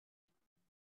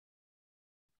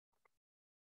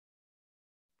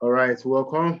All right,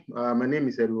 welcome. My name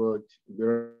is Edward.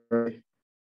 They've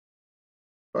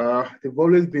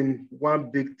always been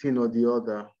one big thing or the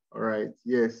other. All right,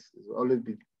 yes, it's always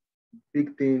been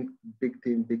big thing, big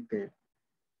thing, big thing.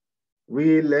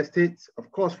 Real estate,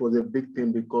 of course, was a big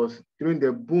thing because during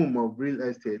the boom of real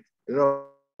estate, a lot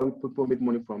of people made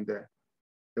money from there.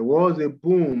 There was a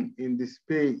boom in the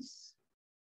space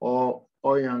of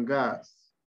oil and gas.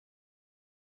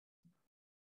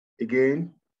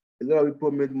 Again, a lot of people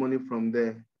made money from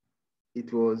there.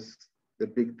 It was the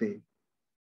big thing.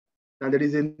 Now there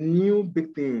is a new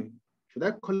big thing. Should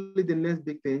I call it the next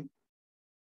big thing?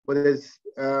 But there's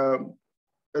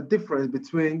a difference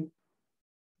between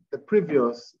the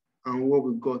previous and what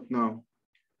we got now.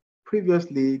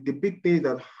 Previously, the big things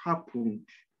that happened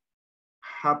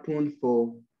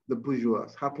for the bourgeois,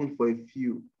 happened for a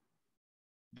few.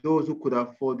 Those who could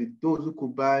afford it, those who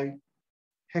could buy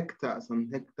hectares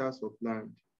and hectares of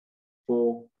land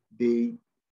for the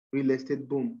real estate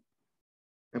boom.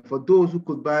 And for those who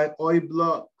could buy oil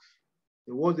blocks,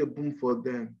 there was a boom for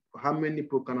them. How many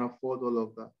people can afford all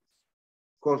of that?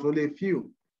 Of course, only a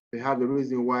few. They have the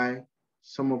reason why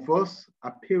some of us,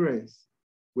 our parents,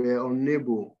 were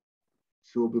unable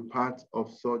to be part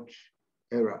of such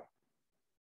era.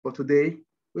 But today,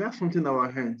 we have something in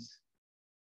our hands,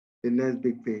 the next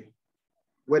big thing.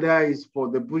 Whether it's for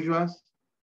the bourgeois,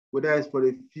 whether it's for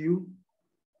a few,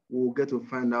 we'll get to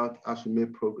find out as we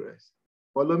make progress.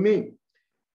 Follow me.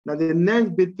 Now, the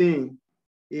next big thing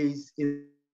is in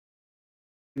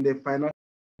the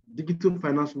digital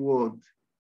finance world.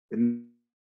 The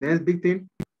next big thing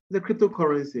is the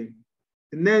cryptocurrency.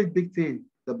 The next big thing,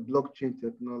 the blockchain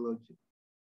technology.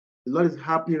 A lot is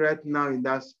happening right now in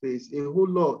that space, a whole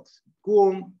lot.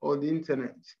 Go on the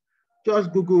internet,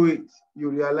 just Google it. You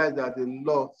realize that a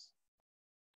lot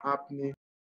happening.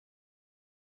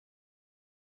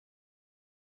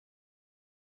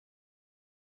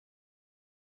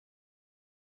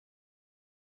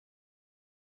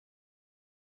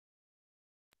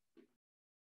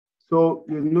 So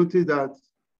you notice that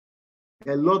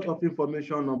a lot of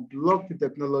information on blockchain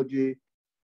technology,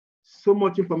 so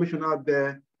much information out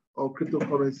there on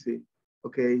cryptocurrency.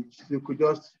 Okay, so you could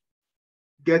just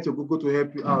get your Google to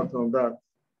help you out on that.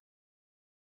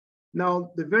 Now,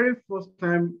 the very first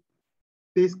time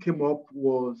this came up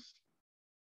was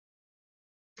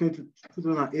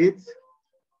 2008,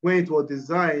 when it was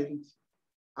designed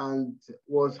and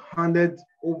was handed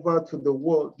over to the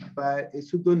world by a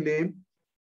pseudonym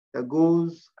that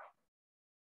goes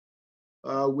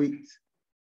with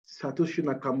Satoshi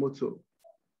Nakamoto.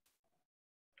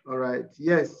 All right,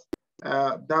 yes,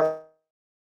 that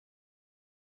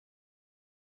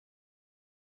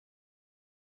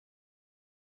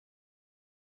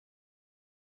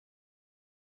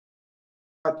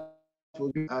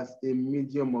will be as a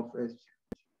medium of exchange.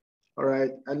 All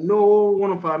right, I know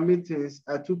one of our meetings,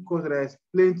 I took course and I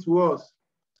explained to us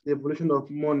the evolution of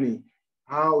money,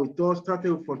 how it all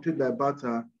started from trade by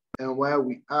barter and why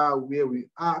we are where we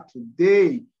are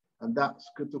today, and that's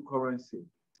cryptocurrency.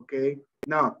 Okay,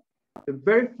 now the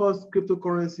very first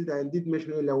cryptocurrency that I did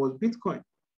mention earlier was Bitcoin.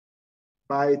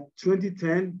 By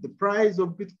 2010, the price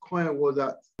of Bitcoin was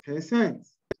at 10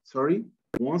 cents. Sorry,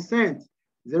 1 cent,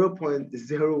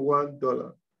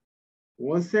 $0.01.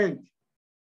 1 cent.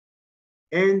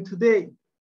 And today,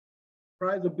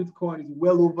 price of Bitcoin is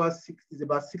well over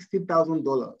about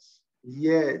 $60,000.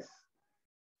 Yes.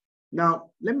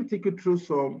 Now, let me take you through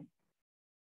some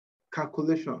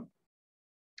calculation.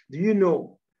 Do you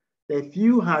know that if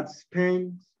you had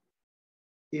spent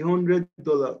 $100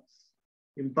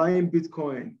 in buying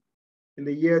Bitcoin in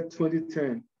the year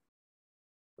 2010,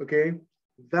 okay,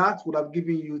 that would have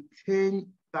given you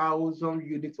 10,000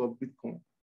 units of Bitcoin.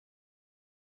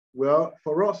 Well,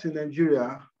 for us in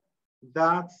Nigeria,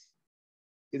 that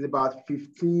is about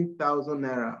 15,000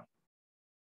 naira.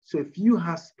 So if you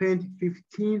have spent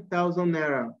 15,000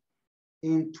 naira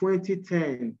in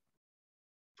 2010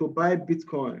 to buy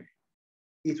Bitcoin,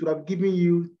 it would have given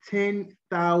you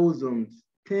 10,000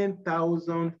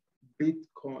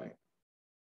 Bitcoin.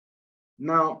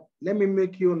 Now, let me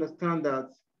make you understand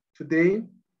that today,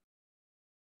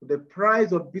 the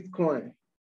price of Bitcoin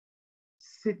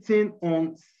sitting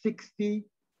on $60,000.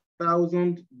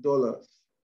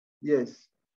 Yes,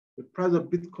 the price of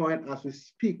Bitcoin as we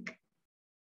speak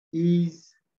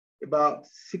is about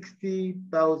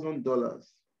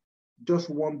 $60,000. Just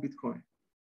one Bitcoin,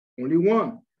 only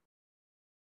one.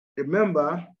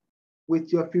 Remember,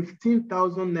 with your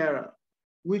 15,000 naira,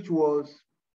 which was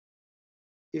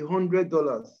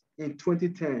 $100 in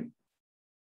 2010,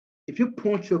 if you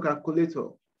punch your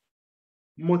calculator,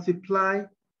 multiply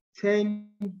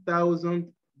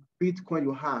 10,000 Bitcoin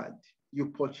you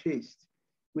purchased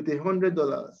with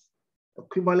 $100,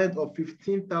 equivalent of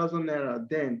 15,000 naira,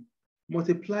 then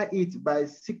multiply it by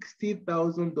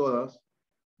 $60,000,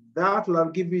 that will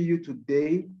have given you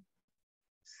today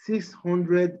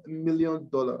 $600 million.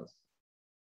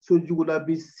 So you would have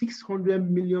been $600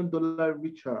 million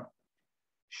richer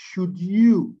should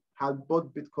you have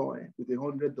bought Bitcoin with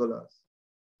 $100.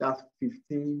 That's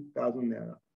 15,000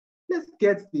 naira. Let's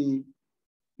get the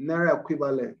naira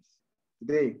equivalent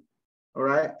today, all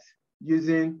right,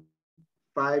 using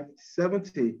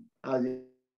 570 as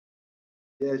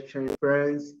the exchange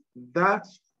difference. That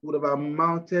would have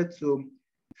amounted to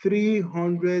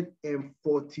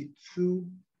 342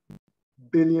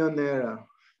 billion naira.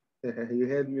 You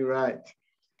heard me right.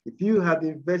 If you had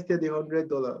invested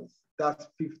 $100, that's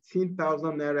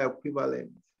 15,000 naira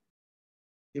equivalent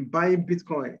in buying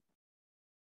Bitcoin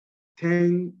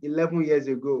 10, 11 years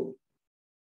ago.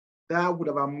 That would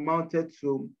have amounted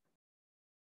to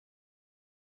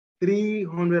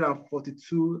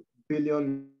 342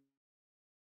 billion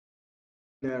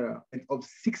naira and of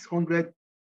 600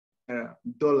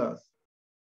 dollars.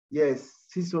 Yes,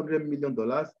 $600 million,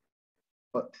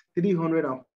 but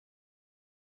 340.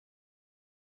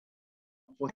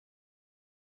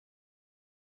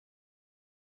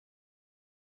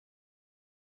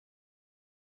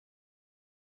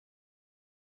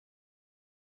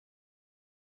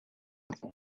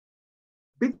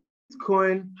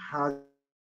 Bitcoin has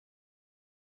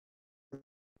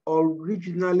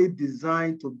originally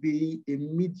designed to be a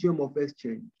medium of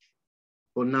exchange,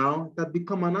 but now that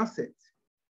become an asset,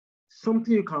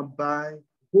 something you can buy,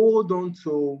 hold on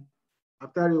to,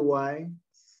 after a while,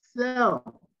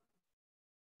 sell,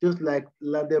 just like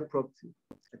landed property.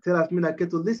 I tell us, I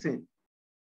get to listen.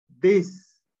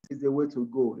 This is the way to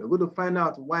go. You're going to find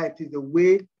out why it is the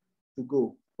way to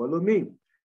go. Follow me.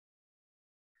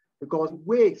 Because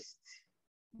waste,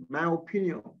 my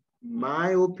opinion,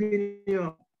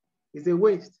 is a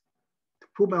waste to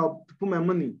put my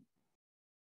money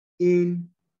in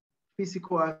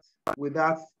physical assets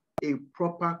without a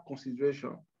proper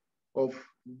consideration of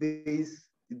these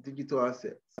digital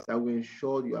assets that will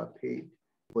ensure you are paid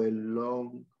for a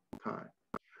long time.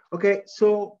 Okay,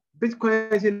 so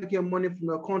Bitcoin isn't taking money from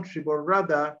your country, but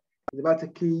rather it's about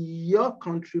taking your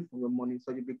country from your money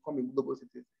so you become a global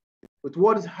citizen. With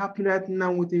what is happening right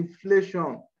now with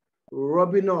inflation,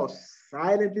 robbing us,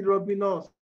 silently robbing us,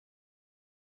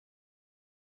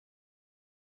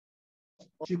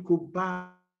 you could buy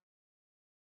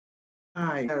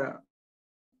naira.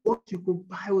 What you could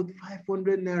buy with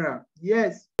 500 naira.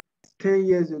 Yes, 10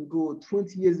 years ago,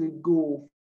 20 years ago,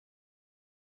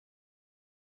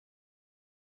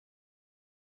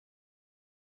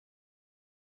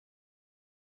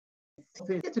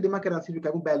 get to the market and see if you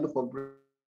can buy a loaf of bread.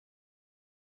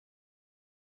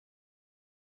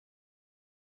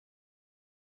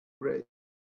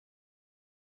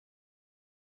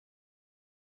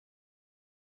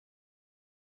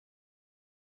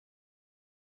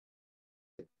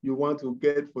 You want to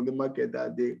get from the market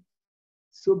that day.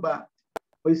 So bad.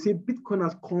 But you see, Bitcoin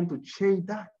has come to change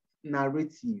that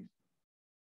narrative.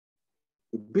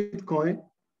 Bitcoin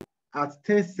at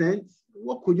 10 cents,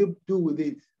 what could you do with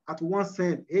it? At 1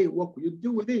 cent, hey, what could you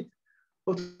do with it?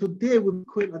 But today with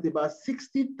Bitcoin at about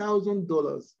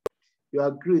 $60,000, you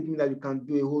agree with me that you can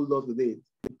do a whole lot with it.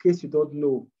 In case you don't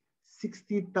know,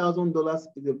 $60,000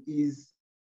 is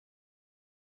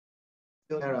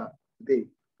today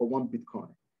for one Bitcoin.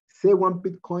 Say one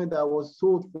Bitcoin that was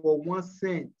sold for 1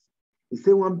 cent. You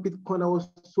say one Bitcoin that was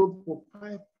sold for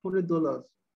 $500.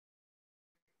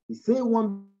 You say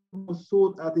one was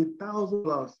sold at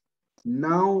 $1,000.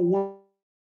 Now one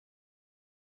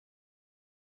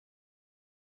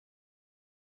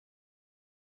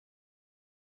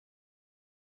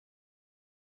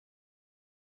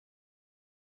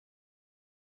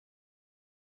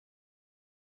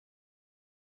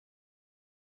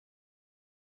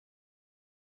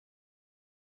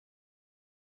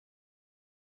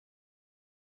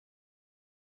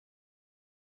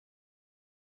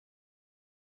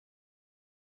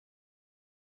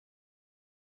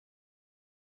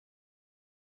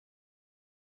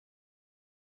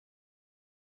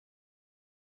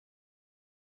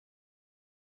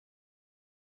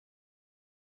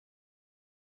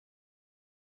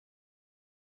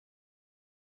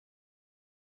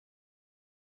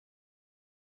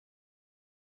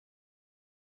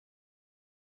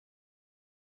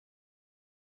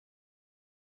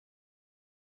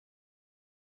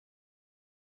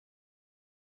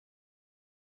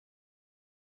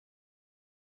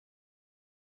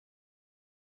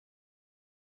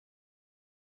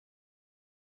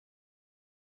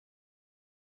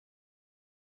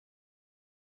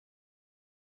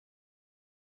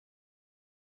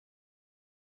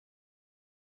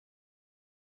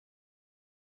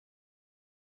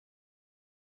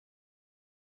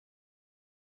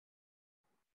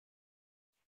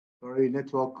Sorry,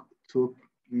 network took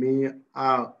me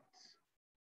out.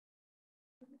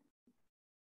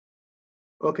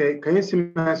 Okay, can you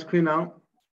see my screen now?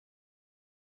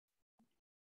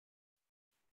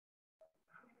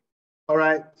 All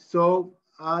right, so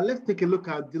let's take a look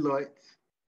at Deloitte.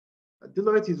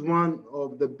 Deloitte is one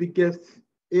of the biggest,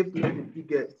 if not the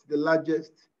biggest, the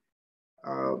largest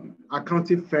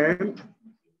accounting firm,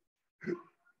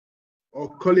 or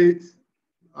call it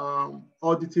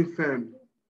auditing firm.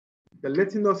 They're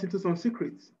letting us into some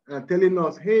secrets and telling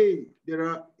us, hey, there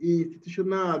are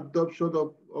institutional adoption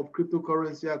of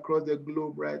cryptocurrency across the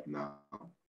globe right now.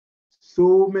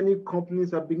 So many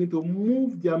companies are beginning to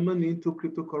move their money into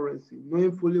cryptocurrency,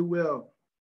 knowing fully well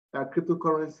that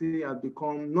cryptocurrency has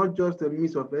become not just a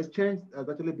means of exchange, it has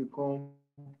actually become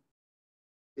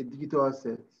a digital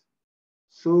asset.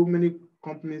 So many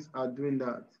companies are doing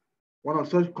that. One of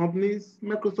such companies,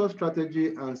 Microsoft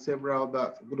Strategy, and several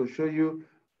others. I'm going to show you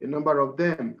a number of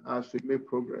them as we make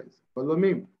progress. Follow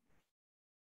me.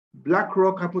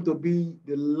 BlackRock happens to be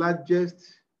the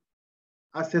largest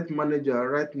asset manager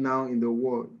right now in the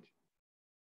world,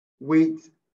 with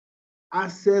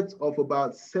assets of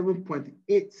about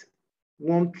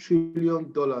 $7.81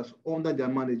 trillion under their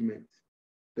management.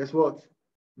 Guess what?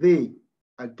 They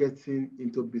are getting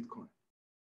into Bitcoin.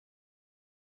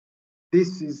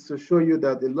 This is to show you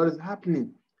that a lot is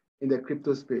happening in the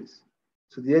crypto space.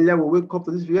 So the earlier we wake up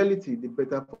to this reality, the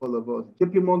better for all of us.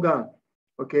 JP Morgan,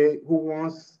 okay, who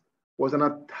once was an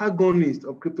antagonist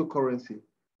of cryptocurrency,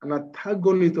 an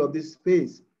antagonist of this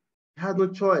space, had no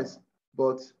choice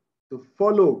but to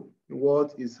follow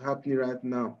what is happening right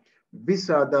now.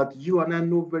 Visa, that you and I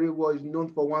know very well, is known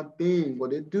for one thing.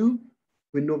 What they do,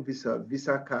 we know Visa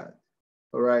card.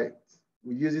 All right,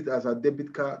 we use it as a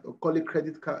debit card or call it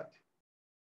credit card.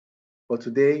 But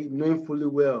today, knowing fully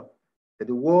well that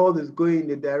the world is going in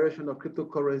the direction of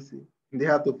cryptocurrency, they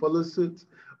have to follow suit.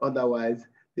 Otherwise,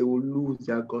 they will lose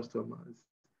their customers.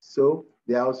 So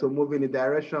they are also moving in the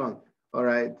direction. All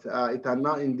right. It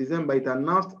announced in December, it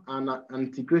announced an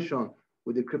integration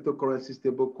with the cryptocurrency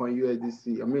stablecoin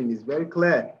USDC. I mean, it's very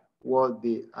clear what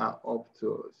they are up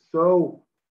to. So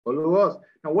follow us.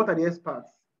 Now, what are the experts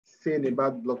saying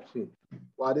about blockchain?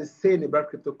 What are they saying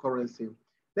about cryptocurrency?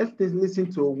 Let's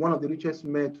listen to one of the richest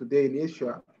men today in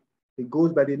Asia. He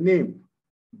goes by the name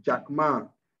Jack Ma.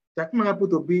 Jack Ma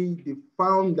happened to be the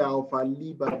founder of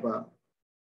Alibaba.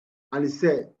 And he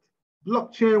said,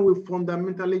 blockchain will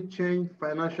fundamentally change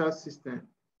financial system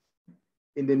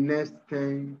in the next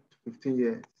 10 to 15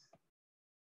 years.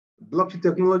 Blockchain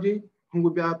technology will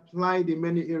be applied in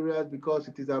many areas because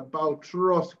it is about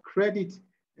trust, credit,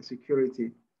 and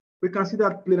security. We can see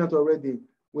that playing out already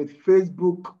with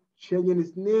Facebook changing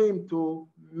its name to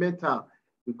Meta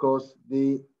because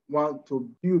they want to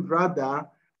build, rather,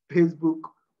 Facebook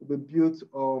will be built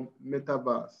on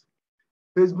metaverse.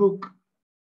 Facebook,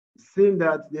 seeing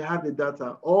that they have the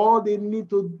data, all they need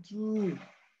to do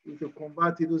is to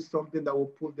convert it into something that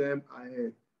will put them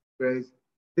ahead. Whereas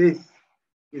this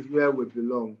is where we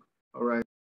belong. All right.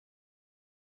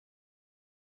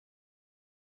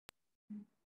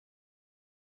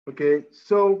 Okay,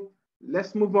 so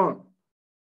let's move on.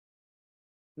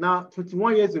 Now,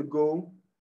 21 years ago,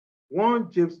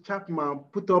 one James Chapman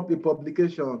put up a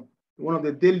publication in one of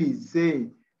the dailies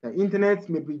saying the internet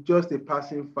may be just a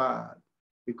passing fad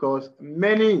because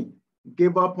many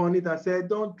gave up on it and said,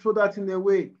 don't throw that in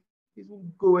away. It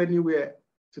won't go anywhere.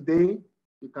 Today,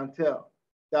 you can tell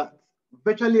that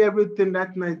virtually everything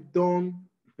that night is done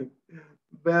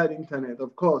via the internet.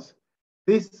 Of course,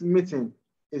 this meeting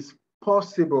is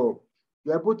possible.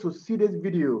 You're able to see this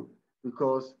video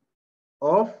because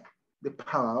of the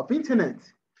power of internet.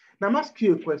 Now, I'm asking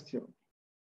you a question.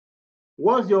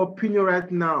 What's your opinion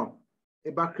right now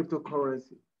about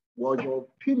cryptocurrency? What's your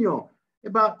opinion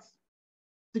about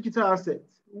digital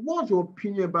assets? What's your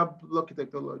opinion about blockchain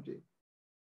technology?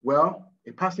 Well,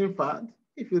 a passing fad,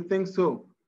 if you think so,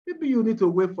 maybe you need to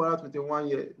wait for that 21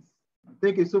 years.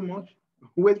 Thank you so much.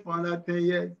 Wait for another 10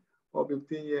 years or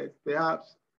 15 years.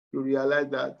 Perhaps you realize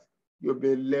that you've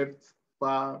been left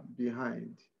far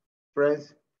behind.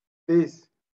 Friends, this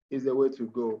is the way to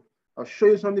go. I'll show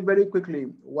you something very quickly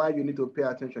why you need to pay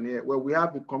attention here. Well, we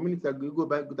have a community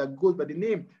that goes by the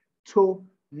name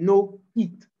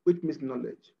tonoit, which means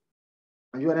knowledge.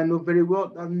 And you and I know very well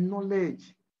that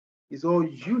knowledge is all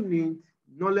you need.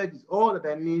 Knowledge is all that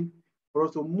I need for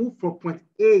us to move from point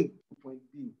A to point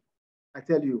B. I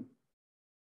tell you,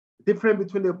 the difference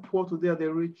between the poor today and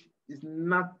the rich is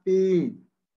nothing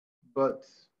but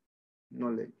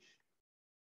knowledge.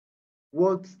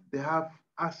 What they have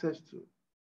access to,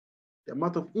 the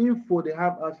amount of info they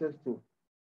have access to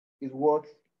is what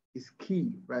is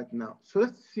key right now. So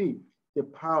let's see the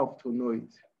power of tonoit.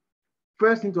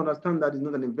 First, need to understand that it's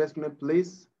not an investment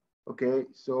place. Okay,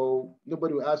 so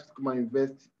nobody will ask to come and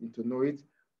invest into tonoit.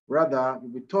 Rather,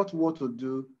 you'll be taught what to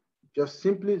do. Just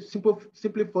simply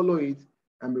follow it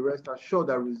and be rest assured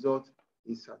that result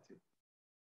is certain.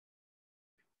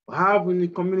 Have in the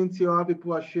community or have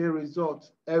people share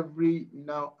results every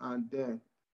now and then.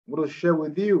 I'm going to share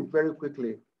with you very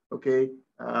quickly, okay,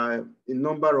 a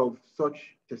number of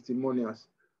such testimonials.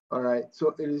 All right,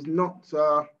 so it is not,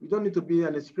 you don't need to be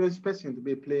an experienced person to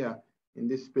be a player in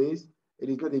this space. It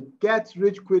is not a get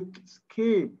rich quick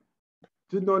scheme.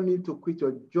 Do not need to quit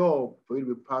your job for you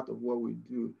to be part of what we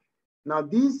do. Now,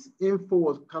 this info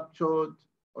was captured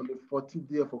on the 14th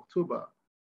day of October,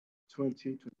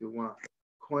 2021.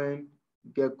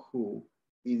 CoinGecko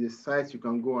is a site you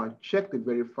can go and check to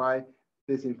verify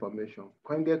this information.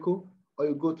 CoinGecko, or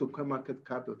you go to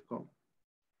coinmarketcap.com.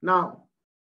 Now,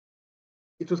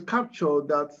 it was captured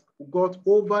that we got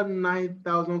over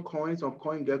 9,000 coins on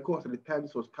CoinGecko at the time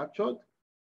this was captured.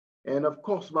 And of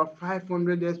course, about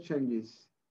 500 exchanges.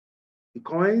 The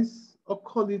coins, or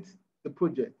call it the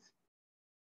project,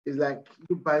 is like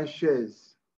you buy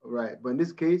shares, all right? But in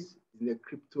this case, in the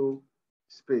crypto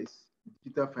space,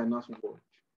 digital finance world.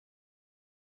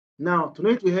 Now,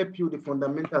 tonight we help you with the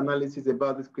fundamental analysis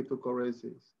about these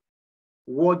cryptocurrencies,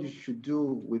 what you should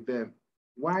do with them,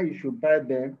 why you should buy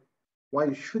them, why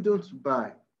you shouldn't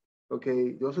buy.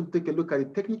 Okay, you also take a look at the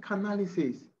technical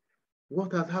analysis.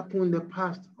 What has happened in the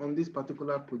past on this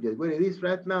particular project, where it is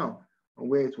right now, and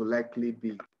where it will likely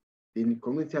be. The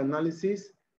community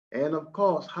analysis, and of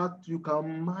course, how you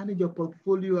can manage your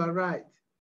portfolio right.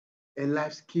 A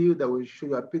life skill that will show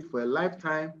you are paid for a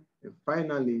lifetime. And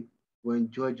finally, we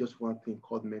enjoy just one thing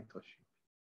called mentorship.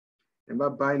 Remember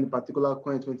buying a particular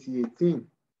coin in 2018?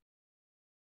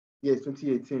 Yes,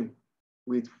 2018,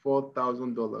 with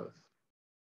 $4,000.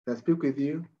 I speak with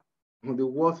you on the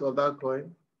worth of that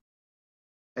coin.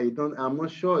 I'm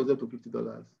not sure it's up to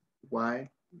 $50. Why?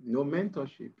 No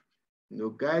mentorship, no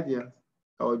guidance.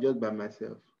 I was just by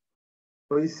myself.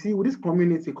 But you see, with this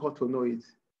community called tonoit,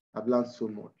 I've learned so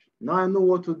much. Now I know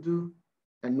what to do.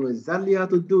 I know exactly how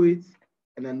to do it,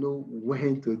 and I know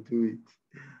when to do it.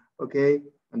 Okay,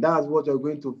 and that's what you're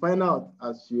going to find out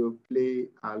as you play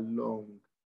along.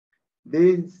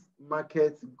 This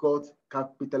market got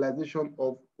capitalization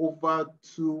of over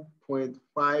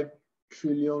 $2.5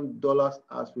 trillion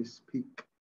as we speak.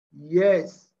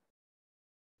 Yes,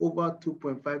 over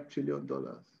 $2.5 trillion.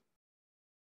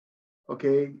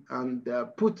 Okay, and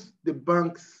put the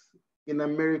banks in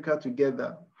America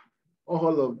together,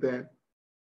 all of them,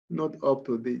 not up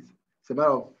to this. As a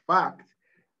matter of fact,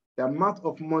 the amount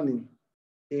of money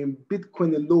in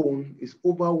Bitcoin alone is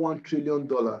over $1 trillion.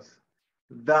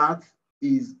 That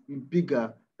is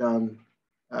bigger than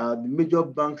the major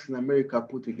banks in America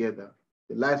put together,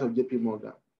 the likes of JP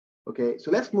Morgan. Okay,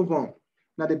 so let's move on.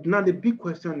 Now the big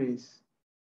question is,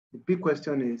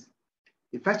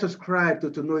 if I subscribe to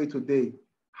tonoit today,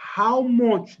 how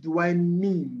much do I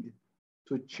need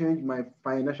to change my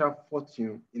financial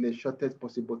fortune in the shortest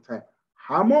possible time?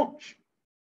 How much?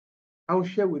 I will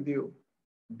share with you.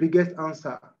 Biggest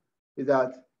answer is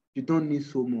that you don't need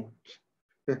so much.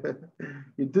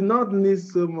 You do not need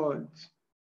so much.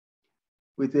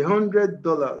 With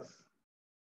 $100,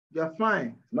 you're fine.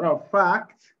 As a matter of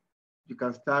fact, you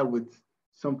can start with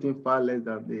something far less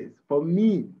than this. For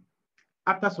me,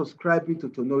 after subscribing to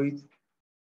tonoit,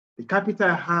 the capital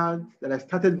I had that I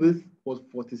started with was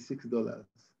 $46.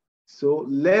 So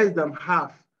less than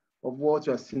half of what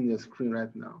you're seeing on your screen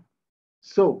right now.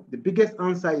 So the biggest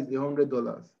answer is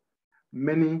 $100.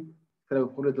 Many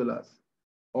started with $100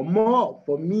 or more.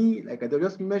 For me, like I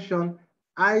just mentioned,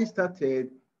 I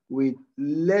started with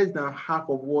less than half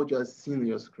of what you're seeing on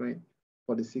your screen,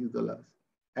 $46.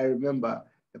 I remember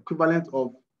equivalent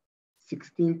of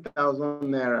 16,000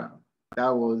 Naira.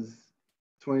 That was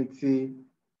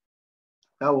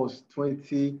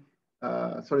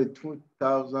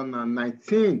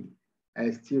 2019.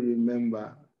 I still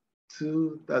remember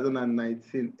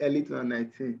 2019, early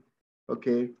 2019.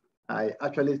 Okay, I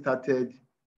actually started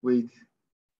with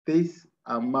this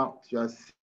amount you are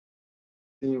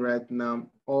seeing right now.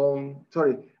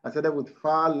 I started with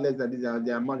far less than this,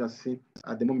 the amount you're seeing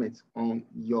at the moment on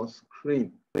your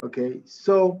screen. Okay,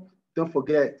 so don't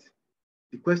forget,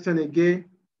 the question again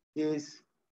is,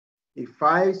 if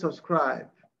I subscribe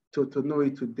to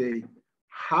tonoit today,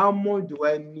 how much do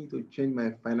I need to change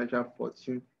my financial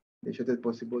fortune in the shortest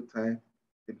possible time?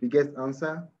 The biggest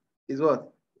answer is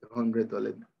what?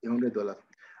 $100.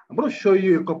 I'm going to show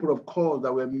you a couple of calls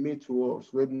that were made to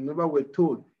us whenever we're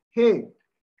told, hey,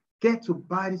 get to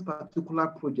buy this particular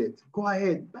project. Go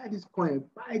ahead, buy this coin,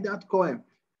 buy that coin.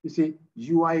 You see,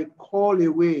 you are a call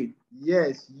away.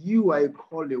 Yes, you are a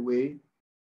call away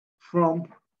from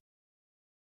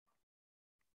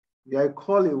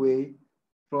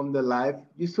the life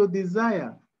you so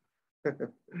desire.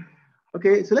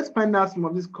 Okay, so let's find out some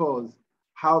of these calls,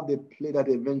 how they play that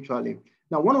eventually.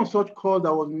 Now, one of such calls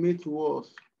that was made to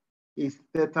us is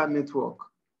Theta Network.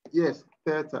 Yes,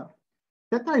 Theta.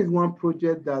 Theta is one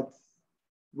project that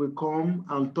will come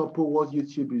and topple what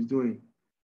YouTube is doing.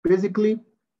 Basically,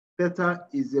 Theta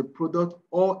is a product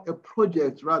or a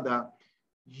project rather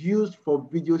used for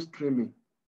video streaming.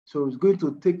 So it's going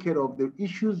to take care of the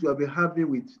issues you'll be having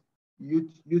with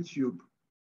YouTube,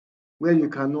 where you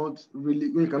cannot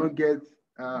get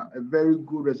a very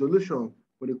good resolution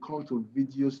when it comes to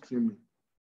video streaming.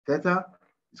 Theta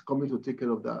is coming to take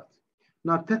care of that.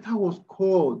 Now, Theta was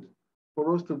called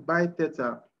for us to buy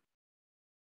Theta.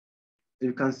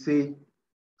 You can see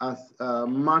as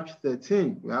March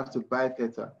 13, we have to buy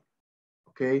Theta.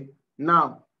 Okay,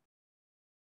 now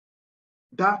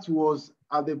that was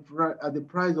at the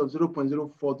price of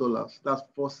 $0.04. That's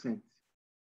 4 cents.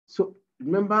 So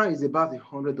remember, it's about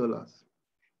 $100.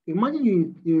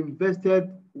 Imagine you invested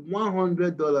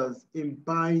 $100 in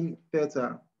buying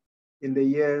Theta in the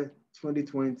year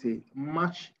 2020,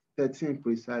 March 13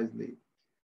 precisely.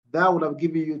 That would have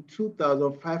given you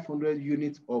 2,500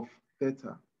 units of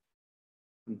Theta.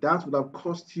 That would have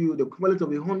cost you, the equivalent of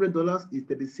 $100 is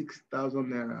 36,000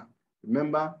 Naira.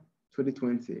 Remember,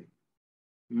 2020,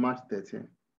 March 13.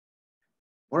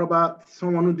 What about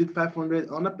someone who did 500,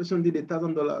 another person did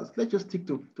 $1,000? Let's just stick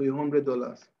to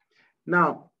 $100.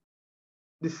 Now,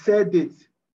 the said date,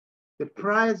 the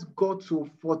price got to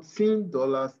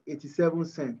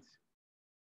 $14.87,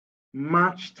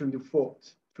 March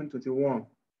 24th, 2021.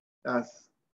 That's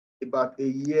about a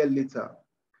year later.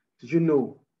 Did you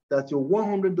know that your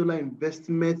 $100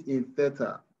 investment in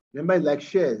Theta, remember, like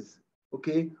shares,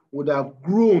 okay, would have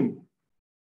grown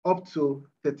up to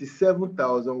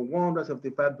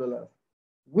 $37,175,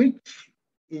 which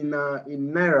in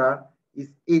Naira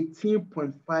is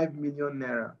 18.5 million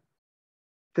Naira.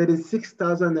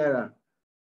 36,000 Naira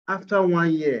after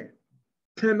 1 year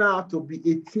turned out to be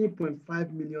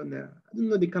 18.5 million Naira. I don't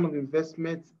know the kind of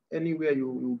investment anywhere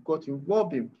you got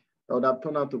involved in that would have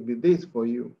turned out to be this for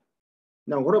you.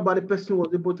 Now, what about the person who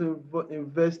was able to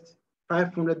invest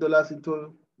 $500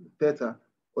 into Theta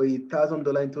or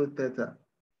 $1,000 into Theta?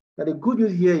 Now, the good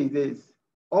news here is this: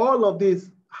 all of this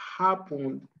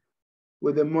happened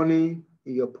with the money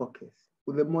in your pockets,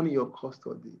 with the money in your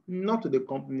custody, not to the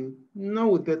company,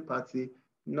 not with third party,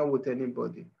 not with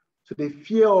anybody. So the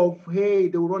fear of, hey,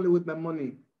 they will run away with my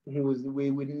money, will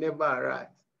never arise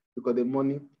because the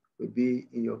money will be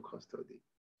in your custody.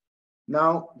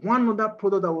 Now, one other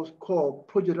project that was called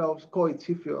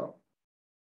T-Fuel.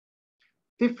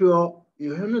 T-Fuel,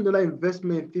 your $100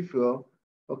 investment in T-Fuel,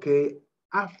 okay,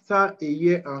 after a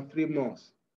year and 3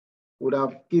 months, would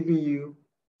have given you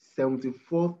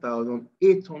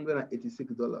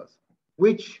 $74,886,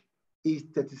 which is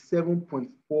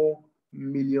 37.4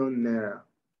 million Naira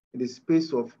in the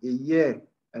space of a year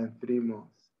and 3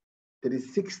 months.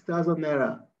 36,000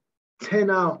 Naira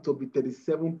turned out to be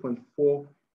 37.4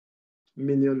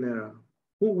 million Naira.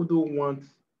 Who would want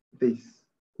this?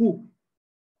 Who?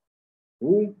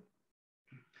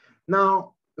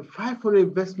 Now, the 500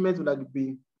 investment would have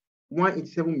been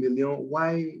 187 million.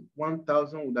 Why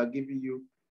 1,000 would have given you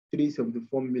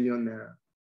 374 million Naira?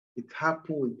 It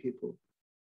happened with people.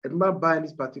 I remember buying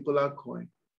this particular coin.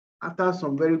 After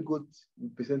some very good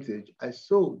percentage, I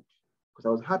sold because I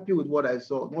was happy with what I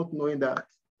saw, not knowing that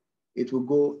it will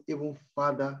go even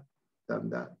further than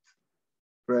that.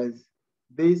 Friends,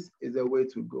 this is a way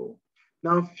to go.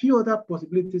 Now, a few other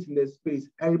possibilities in the space.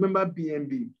 I remember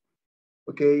BNB.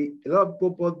 Okay, a lot of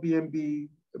people bought BNB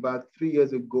about 3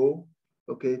 years ago.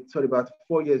 Okay, sorry, about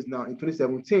 4 years now, in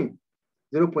 2017,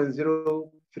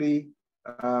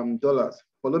 $0.03 dollars.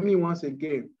 Follow me once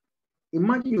again.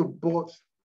 Imagine you bought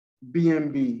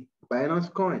BNB, Binance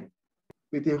Coin,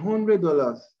 with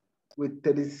 $100 with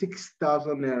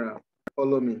 36,000 Naira.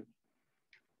 Follow me.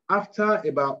 After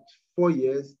about 4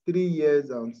 years, 3 years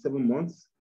and 7 months,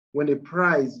 when the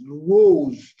price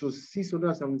rose to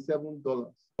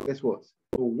 $677, guess what?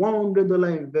 For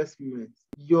 $100 investment,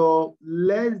 your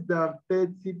less than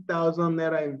 30,000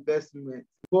 Naira investment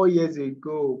 4 years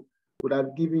ago would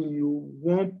have given you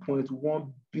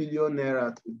 1.1 billion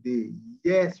Naira today.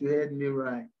 Yes, you heard me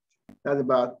right. That's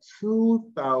about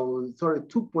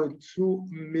 $2.2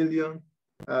 million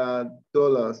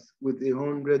dollars with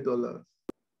 $100.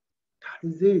 That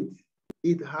is it.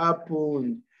 It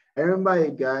happened. I remember a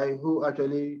guy who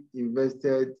actually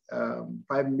invested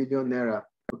 5 million naira,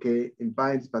 okay, in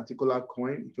buying this particular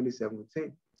coin in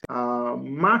 2017.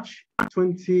 March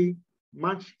 20,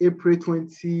 March, April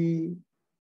 20,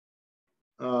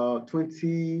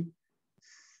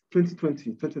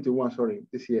 2021, sorry,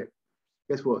 this year.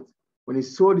 Guess what? When he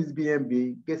sold his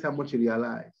BNB, guess how much he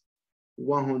realized?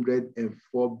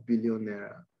 104 billion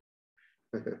naira.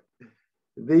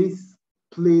 This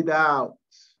played out.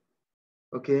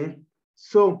 Okay,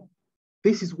 so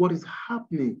this is what is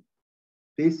happening.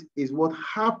 This is what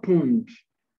happened.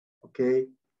 Okay,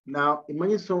 now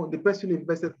imagine the person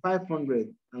invested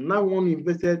 500 and now one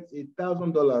invested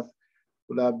 $1,000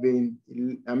 would have been,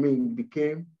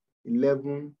 became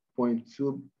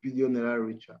 11.2 billion naira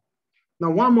richer.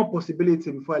 Now, one more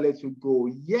possibility before I let you go.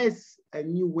 Yes, I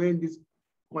knew when this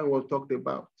coin was talked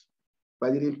about,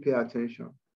 but I didn't pay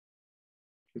attention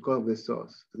because of the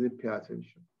source. I didn't pay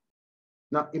attention.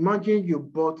 Now, imagine you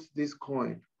bought this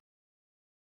coin,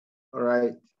 all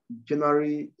right,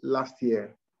 January last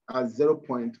year at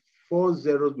 0.4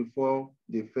 zeros before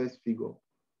the first figure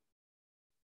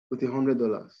with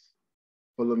 $100.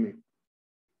 Follow me.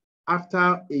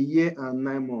 After a year and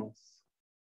 9 months,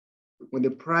 when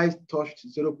the price touched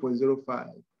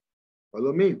 0.05,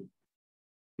 follow me,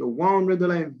 your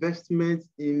 $100 investment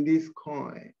in this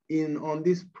coin, on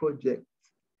this project,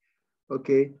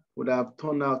 okay, would have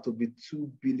turned out to be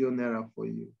 2 billion naira for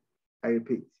you. I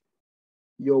repeat,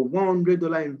 your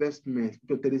 $100 investment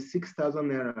to 36,000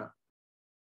 naira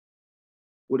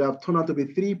would have turned out to be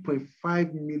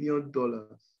 $3.5 million.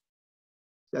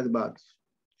 That's about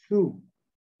 2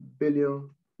 billion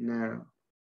naira.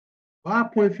 What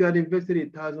happened if you had invested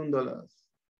 $1,000?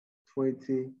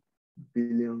 20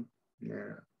 billion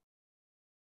naira.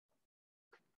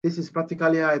 This is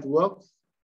practically how it works.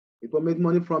 People make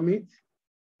money from it.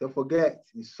 Don't forget,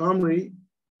 in summary,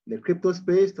 the crypto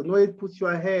space, to know it puts you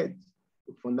ahead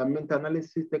with fundamental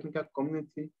analysis, technical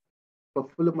community,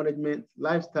 portfolio management,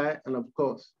 lifestyle, and of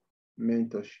course,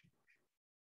 mentorship.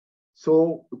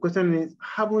 So the question is,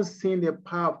 haven't seen the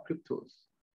power of cryptos?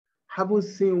 Haven't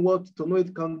seen what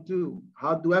tonoit can do?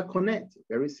 How do I connect?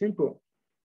 Very simple.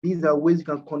 These are ways you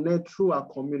can connect through our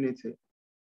community.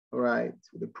 All right,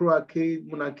 the Pro Arcade,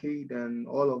 Moon Arcade, and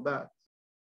all of that.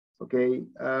 Okay,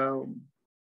 I'll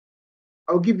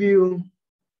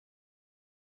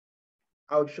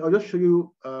just show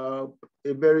you a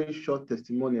very short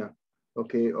testimonial,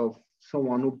 okay, of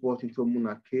someone who bought into Moon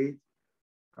Arcade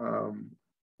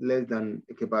less than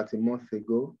about a month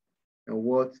ago and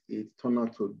what it turned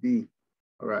out to be.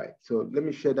 All right, so let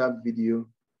me share that video.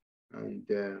 And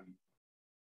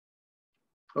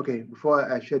okay,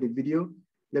 before I share the video,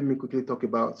 let me quickly talk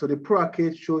about, so the Pro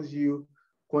Arcade shows you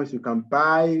coins you can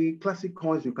buy, classic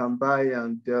coins you can buy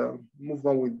and move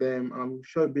on with them. I'm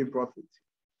sure it'll be in profit.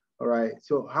 All right,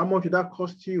 so how much would that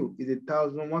cost you? Is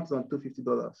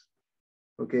 $1,250,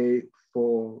 okay,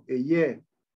 for a year.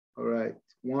 All right,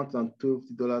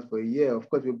 $1,250 for a year. Of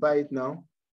course, if you buy it now,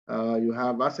 you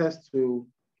have access to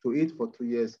it for 2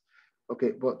 years.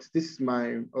 Okay, but this is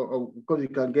my, because you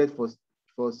can get for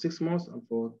 6 months and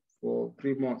for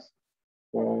 3 months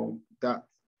for that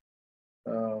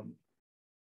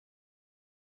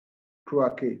Pro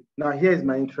Arcade. Now, here's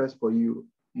my interest for you,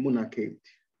 Moon Arcade.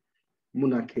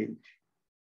 Moon Arcade.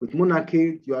 With Moon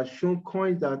Arcade, you are shown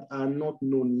coins that are not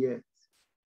known yet,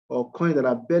 or coins that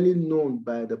are barely known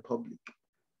by the public,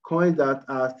 coins that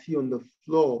are still on the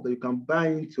floor that you can buy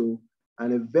into,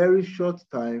 and in a very short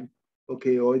time,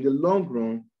 okay, or in the long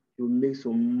run, you'll make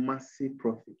some massive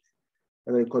profit.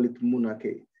 And I call it Moon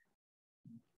Arcade.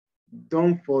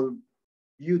 Don't for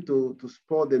you to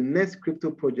support the next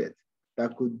crypto project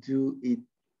that could do it,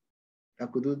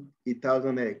 that could do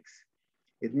 1,000x.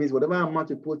 It means whatever amount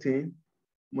you put in,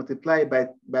 multiply it by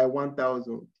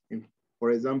 1,000.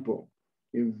 For example,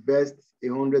 invest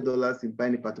 $100 in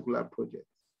buying a particular project.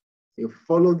 You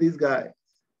follow these guys.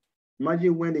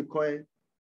 Imagine when the coin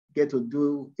get to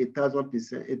do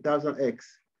 1,000%,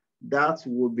 1,000x, that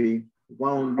will be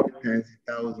 100 times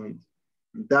 1,000.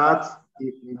 That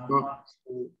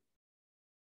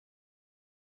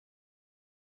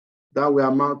will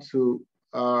amount to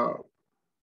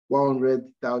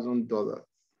 $100,000.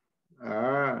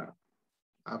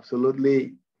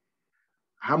 Absolutely.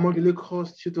 How much will it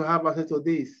cost you to have access to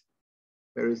this?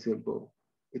 Very simple.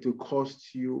 It will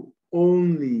cost you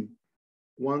only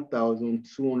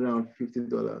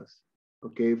 $1,250,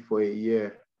 okay, for a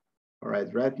year. All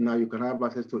right, right now you can have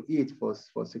access to it for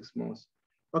 6 months.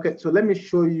 Okay, so let me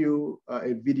show you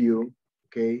a video,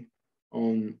 okay,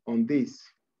 on this.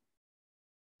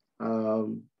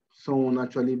 Someone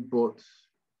actually bought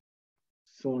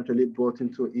someone actually bought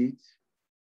into it,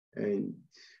 and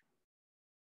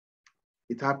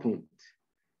it happened.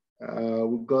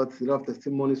 We got a lot of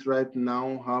testimonies right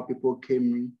now, how people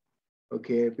came in.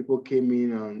 Okay, people came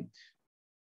in,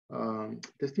 and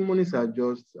testimonies are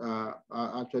just are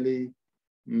actually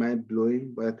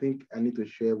mind-blowing, but I think I need to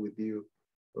share with you.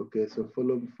 Okay, so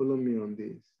follow me on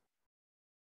this.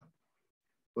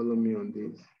 Follow me on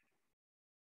this.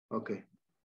 Okay.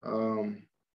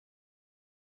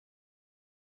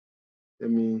 Let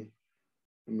me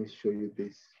show you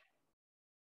this.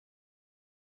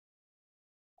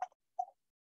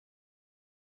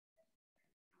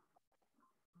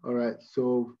 All right,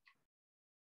 so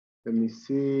let me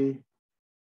see.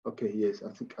 Okay, yes,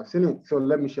 I think I've seen it. So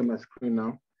let me share my screen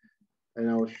now, and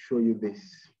I'll show you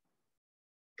this.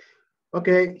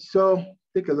 Okay, so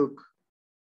take a look.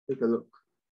 Take a look.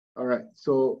 All right,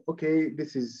 so okay,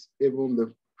 this is even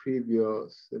the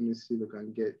previous. Let me see if I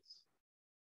can get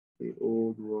the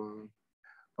old one.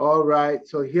 All right,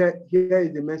 so here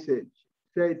is the message.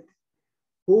 Said,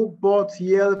 who bought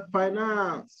Yale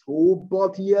Finance? Who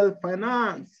bought Yale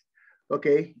Finance?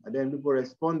 Okay, and then people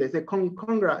respond. They say,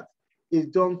 congrats. It's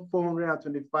done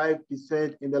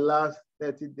 425% in the last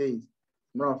 30 days.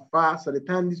 Now, fast. So the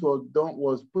time this was done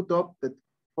was put up at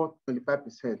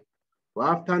 425%. But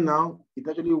after now, it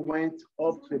actually went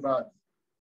up to about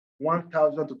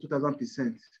 1,000 to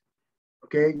 2,000%.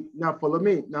 Okay, now follow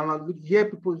me. Now look here,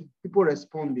 people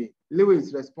responding.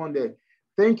 Lewis responded,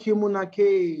 thank you,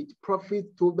 Munakate.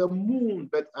 Profit to the moon,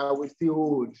 but I will still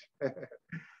hold.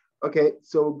 Okay,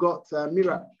 so got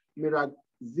Mira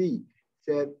Z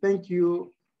said, thank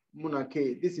you,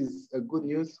 Munakate. This is a good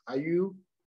news.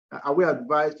 Are we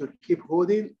advised to keep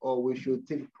holding or we should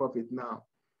take profit now?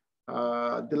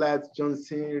 Delight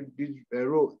Johnson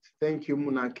wrote, thank you,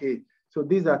 Munakate. So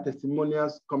these are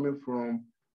testimonials coming from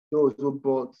those who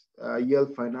bought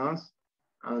Yale Finance,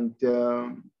 and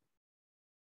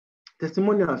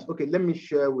testimonials. Okay, let me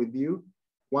share with you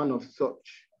one of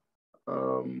such.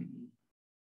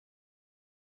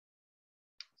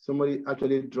 Somebody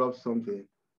actually dropped something.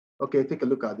 Okay, take a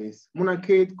look at this.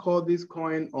 Munakate called this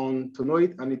coin on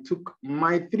tonoit, and it took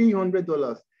my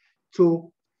 $300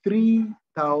 to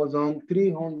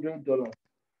 $3,300.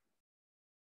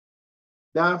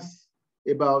 That's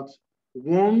about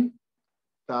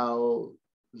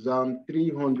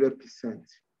 1,300%.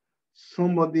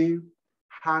 Somebody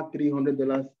had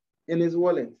 $300 in his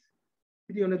wallet.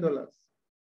 $300.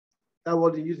 That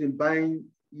was he used in buying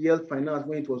Yale Finance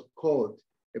when it was called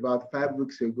about 5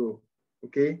 weeks ago.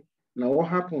 Okay. Now what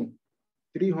happened?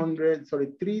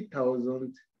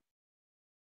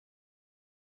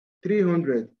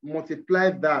 3,300.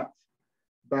 Multiply that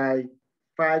by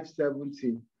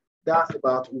 570. That's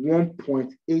about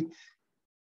 1.8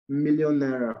 million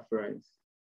naira, friends.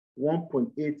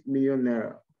 1.8 million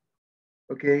naira.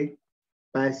 Okay,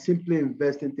 by simply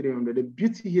investing 300. The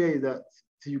beauty here is that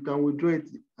you can withdraw it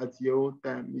at your own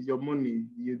time. It's your money.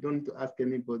 You don't need to ask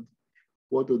anybody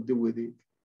what to do with it.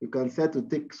 You can set to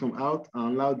take some out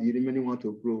and allow the remaining one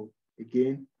to grow.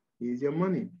 Again, it's your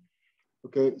money.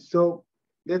 Okay, so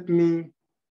let me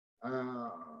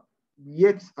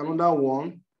yet another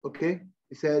one. Okay,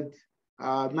 it said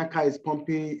Naka is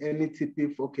pumping any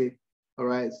TP. Okay, all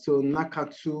right. So Naka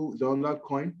 2 is another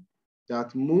coin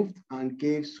that moved and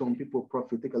gave some people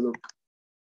profit. Take a look.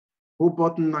 Who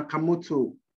bought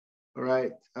Nakamoto? All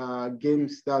right,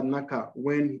 GameStar Naka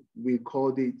when we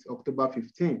called it October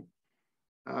 15.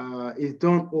 It's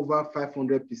done over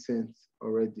 500%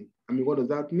 already. I mean, what does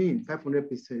that mean?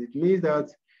 500%. It means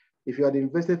that if you had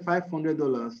invested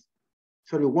 $100,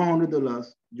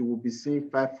 you will be seeing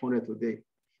 500 today.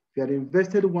 If you had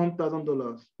invested $1,000,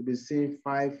 you'll be seeing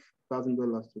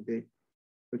 $5,000 today.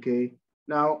 Okay.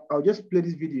 Now I'll just play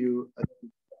this video.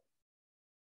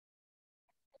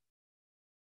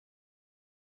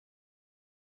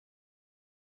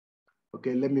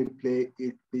 Okay, let me play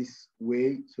it this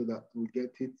way so that we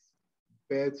get it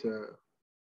better.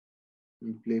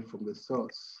 We play from the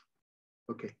source.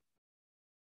 Okay.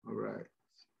 All right.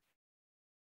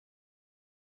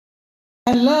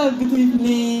 Hello, good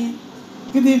evening.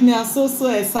 Good evening. I'm so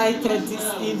excited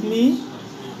this evening.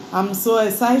 I'm so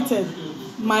excited.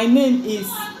 My name is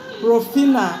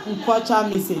Rofina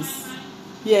Nkwacha Mrs.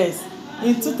 Yes,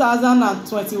 in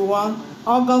 2021,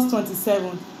 August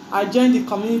 27th, I joined the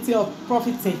community of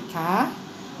profit taker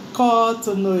called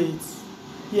tonoit.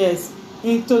 Yes,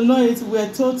 in tonoit, we were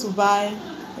told to buy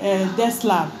desk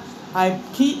slab. I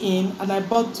key in and I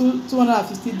bought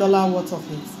 $250 worth of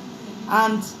it.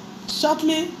 And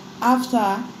shortly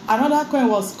after, another coin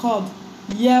was called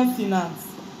Yale Finance.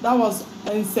 That was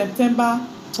in September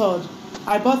 3rd.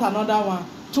 I bought another one,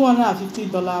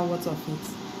 $250 worth of it.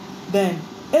 Then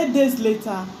 8 days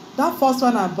later, that first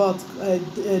one I bought,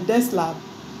 desk lab,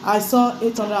 I saw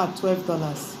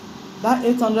 $812. That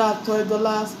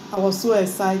 $812, I was so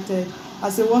excited. I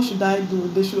said, what should I do?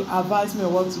 They should advise me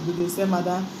on what to do. They said,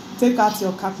 madam, take out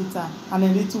your capital and a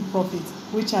little profit,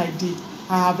 which I did.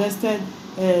 I harvested,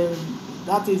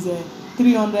 that is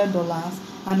 $300,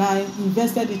 and I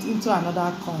invested it into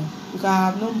another coin because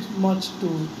I have not much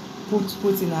to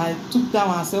put in. I took that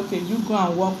one and said, okay, you go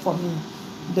and work for me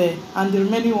there, and the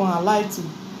remaining one I like to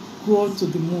go to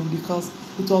the moon because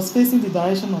it was facing the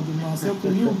direction of the moon. I said,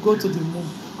 okay, you go to the moon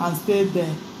and stay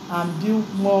there and build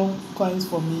more coins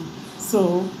for me.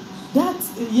 So that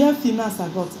year finance I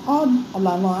got all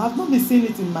along. I've not been seeing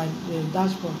it in my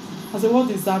dashboard. I said,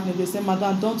 what is happening? They say,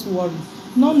 madam, don't worry.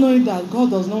 Not knowing that God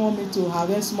does not want me to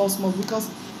harvest small because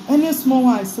any small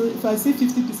one, if I see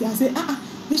 50%, I say,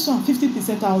 this one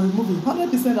 50%, I'll remove it.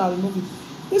 100%, I'll remove it.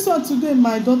 This one today,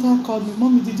 my daughter called me,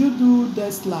 mommy, did you do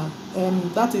desk lab?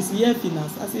 That is year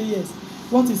finance. I say, yes.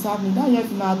 What is happening? That year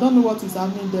finance, I don't know what is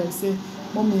happening there. I say,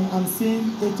 mommy, I'm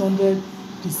seeing 800%.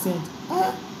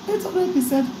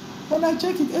 800%. When I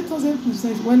check it,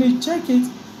 800%. When you check it,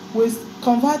 we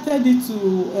converted it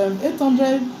to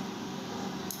 800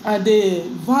 at the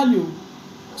value,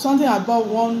 something about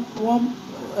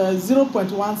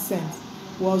 0.1 cent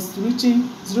was reaching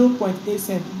 0.8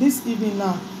 cent. This evening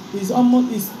now is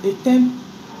almost is a 10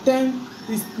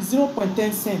 is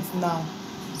 0.10 cents now.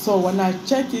 So when I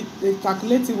check it, they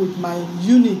calculate it with my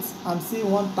units, I'm seeing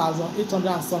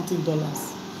 $1,800 and something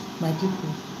dollars. My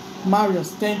people,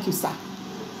 Marius, thank you, sir.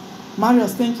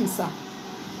 Marius, thank you, sir.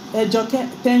 Ejoke,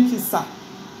 thank you, sir.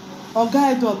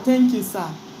 Oga Edward, thank you, sir.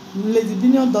 Lady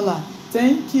Billion Dollar,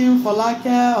 thank you.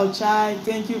 Folake Ochai,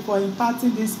 thank you for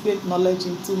imparting this great knowledge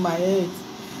into my head.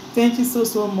 Thank you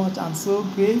so much. I'm so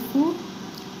grateful.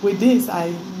 With this,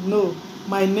 I know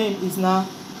my name is now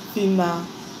Fina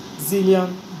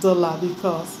Zillion Dollar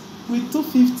because with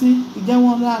 250, you get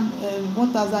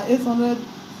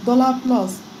 $1,800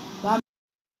 plus. That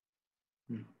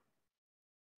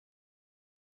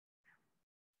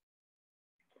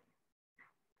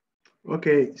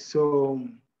Okay, so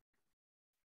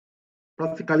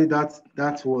practically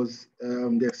that was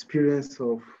the experience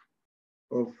of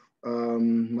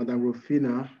Madame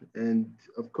Rufina, and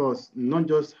of course, not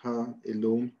just her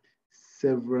alone,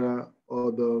 several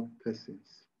other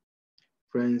persons.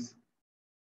 Friends,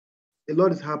 a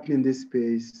lot is happening in this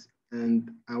space,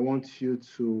 and I want you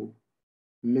to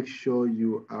make sure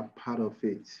you are part of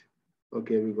it.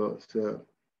 Okay, because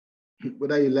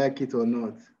whether you like it or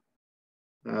not,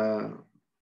 uh,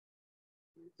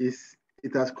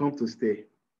 it has come to stay.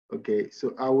 Okay,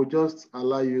 so I will just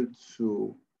allow you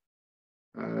to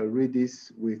read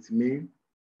this with me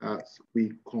as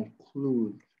we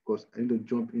conclude, because I need to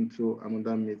jump into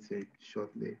another meeting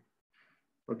shortly.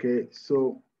 Okay,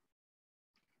 so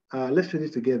let's read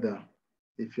it together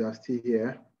if you are still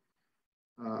here.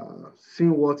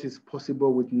 Seeing what is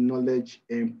possible with knowledge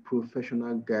and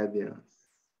professional guidance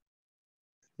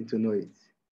into know it.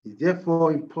 It's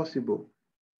therefore impossible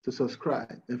to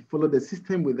subscribe and follow the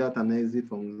system without an exit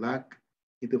from lack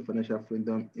into financial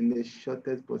freedom in the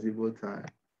shortest possible time.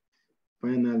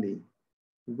 Finally,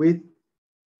 with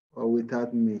or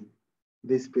without me,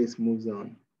 this space moves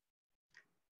on.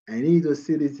 I need to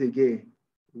see this again.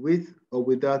 With or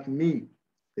without me,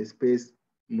 the space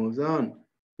moves on.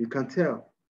 You can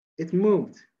tell it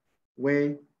moved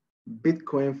when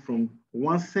Bitcoin from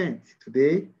 1 cent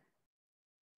today,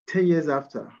 10 years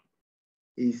after,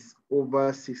 is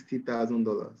over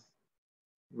 $60,000,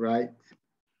 right?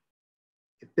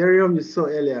 Ethereum, you saw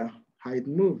earlier how it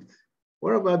moved.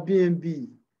 What about BNB?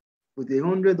 With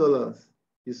 $100,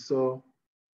 you saw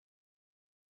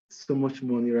so much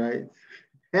money, right?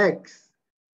 Hex,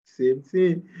 same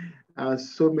thing. And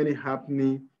so many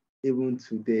happening even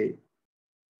today.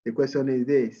 The question is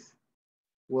this: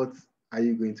 what are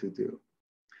you going to do?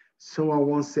 Someone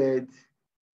once said,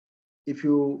 if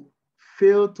you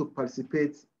fail to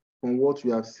participate from what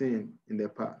you have seen in the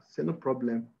past, say no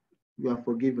problem, you are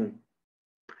forgiven.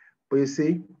 But you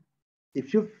see,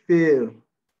 if you fail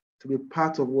to be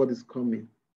part of what is coming,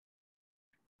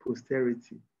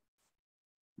 posterity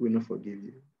will not forgive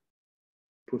you.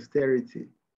 Posterity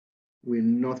will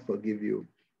not forgive you.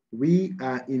 We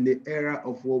are in the era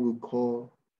of what we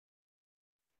call,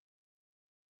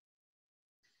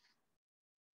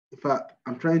 in fact,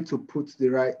 I'm trying to put the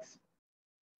right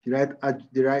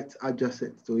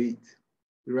adjacent to it,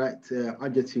 the right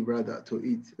adjective rather to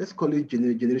it. Let's call it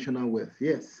generational wealth.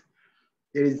 Yes,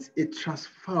 there is a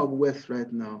transfer of wealth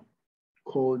right now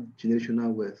called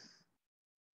generational wealth.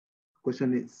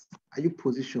 Question is, are you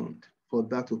positioned for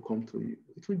that to come to you?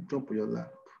 It will jump on your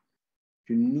lap.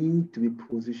 You need to be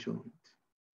positioned.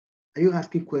 Are you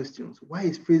asking questions? Why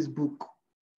is Facebook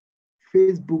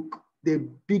the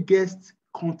biggest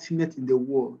continent in the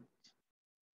world?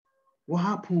 What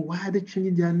happened? Why are they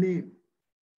changing their name?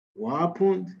 What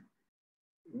happened?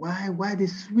 Why they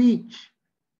switch?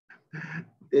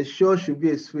 There sure should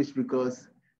be a switch because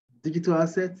digital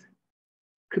assets,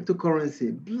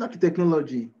 cryptocurrency, blockchain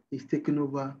technology is taking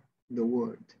over the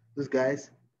world. Those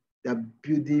guys, they're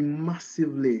building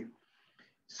massively.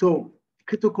 So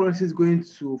cryptocurrency is going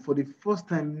to, for the first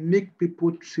time, make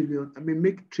people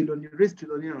raise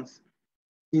trillions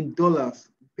in dollars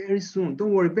very soon.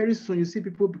 Don't worry, very soon you see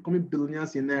people becoming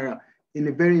billionaires in Naira in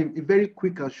a very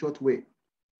quick and short way.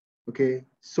 Okay,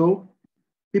 so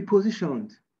be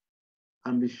positioned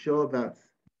and be sure that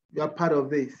you are part of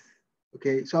this.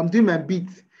 Okay, so I'm doing my bit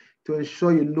to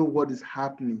ensure you know what is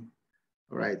happening.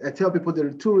 All right, I tell people there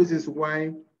are two reasons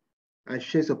why I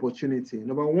share this opportunity.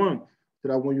 Number one, so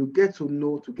that when you get to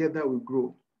know, together we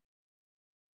grow.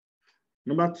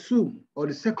 Number two, or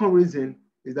the second reason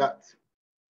is that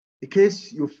in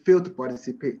case you fail to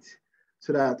participate,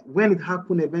 so that when it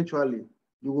happens eventually,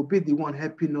 you will be the one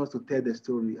helping us to tell the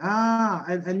story.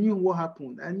 I knew what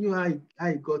happened. I knew how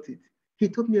he got it. He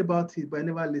told me about it, but I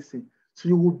never listened. So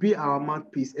you will be our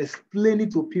mouthpiece, explaining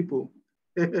to people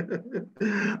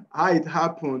how it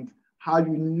happened, how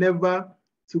you never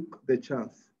took the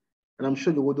chance. And I'm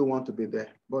sure you wouldn't want to be there.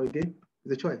 But again,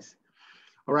 it's a choice.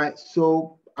 All right,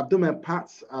 so I've done my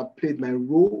part. I've played my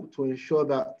role to ensure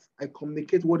that I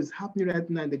communicate what is happening right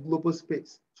now in the global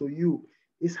space to you.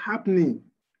 It's happening,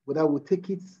 whether we take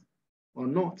it or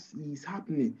not. It's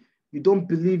happening. You don't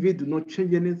believe it, do not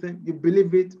change anything. You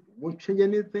believe it, won't change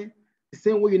anything. The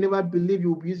same way you never believe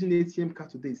you'll be using ATM card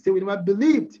today. The same way you never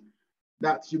believed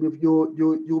that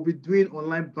you'll be doing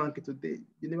online banking today.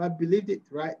 You never believed it,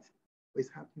 right? But it's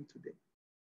happening today.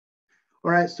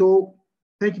 All right, so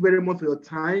thank you very much for your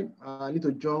time. I need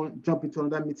to jump into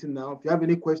another meeting now. If you have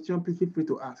any question, please feel free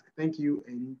to ask. Thank you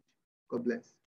and God bless.